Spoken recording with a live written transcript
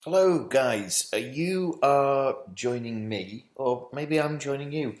Hello, guys. You are joining me, or maybe I'm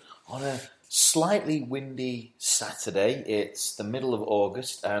joining you, on a slightly windy Saturday. It's the middle of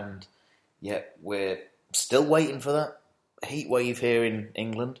August, and yet we're still waiting for that heat wave here in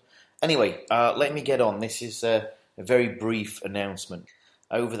England. Anyway, let me get on. This is a very brief announcement.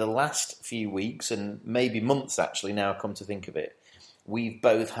 Over the last few weeks, and maybe months actually, now come to think of it, we've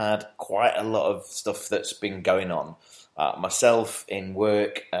both had quite a lot of stuff that's been going on. Myself in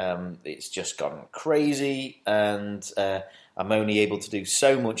work, it's just gone crazy, and I'm only able to do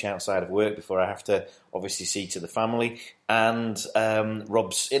so much outside of work before I have to obviously see to the family. And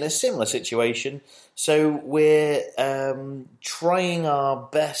Rob's in a similar situation, so we're trying our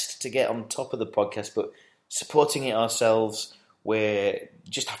best to get on top of the podcast, but supporting it ourselves. We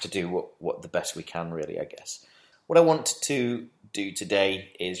just have to do what the best we can, really, I guess. What I want to do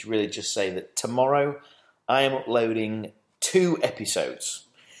today is really just say that tomorrow I am uploading 2 episodes.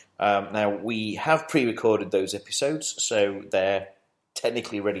 Now, we have pre-recorded those episodes, so they're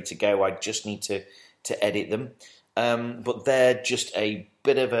technically ready to go. I just need to edit them. But they're just a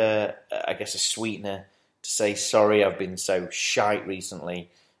bit of a sweetener to say, sorry, I've been so shite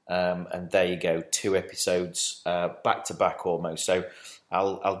recently. And there you go, 2 episodes back to back almost. So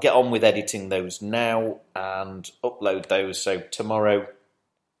I'll get on with editing those now and upload those. So tomorrow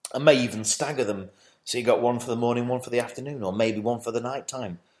I may even stagger them. So you got one for the morning, one for the afternoon, or maybe one for the night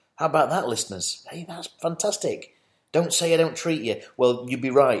time. How about that, listeners? Hey, that's fantastic. Don't say I don't treat you. Well, you'd be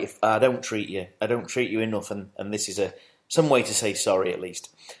right if I don't treat you. I don't treat you enough, and this is some way to say sorry at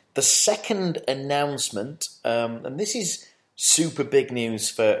least. The second announcement, and this is super big news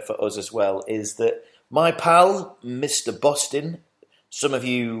for us as well, is that my pal, Mr. Boston, some of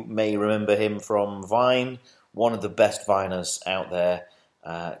you may remember him from Vine, one of the best Viners out there,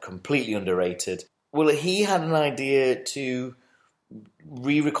 completely underrated. Well, he had an idea to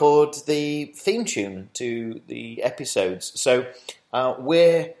re-record the theme tune to the episodes. So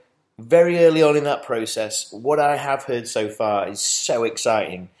we're very early on in that process. What I have heard so far is so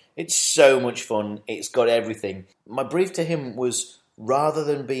exciting. It's so much fun. It's got everything. My brief to him was, rather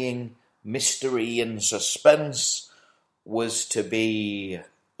than being mystery and suspense, was to be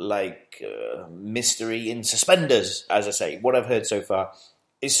like mystery in suspenders, as I say. What I've heard so far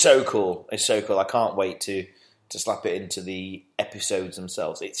is so cool. It's so cool. I can't wait to slap it into the episodes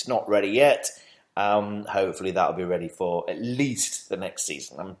themselves. It's not ready yet. Hopefully that'll be ready for at least the next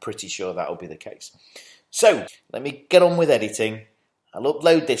season. I'm pretty sure that'll be the case. So let me get on with editing. I'll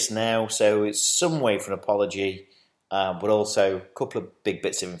upload this now, so it's some way for an apology, but also a couple of big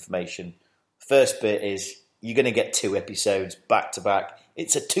bits of information. First bit is you're going to get 2 episodes back to back.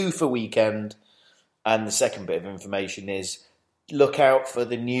 It's a 2 for weekend. And the second bit of information is look out for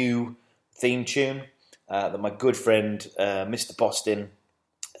the new theme tune that my good friend Mr. Boston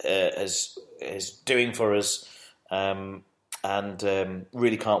is doing for us, and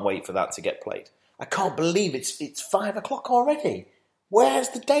really can't wait for that to get played. I can't believe it's 5 o'clock already. Where's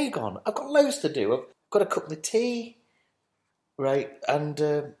the day gone? I've got loads to do. I've got to cook the tea, right? And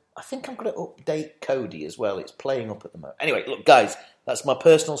I think I'm going to update Cody as well. It's playing up at the moment. Anyway, look, guys, that's my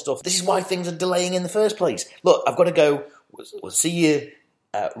personal stuff. This is why things are delaying in the first place. Look, I've got to go. We'll see you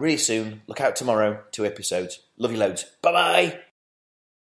really soon. Look out tomorrow, 2 episodes. Love you loads. Bye-bye.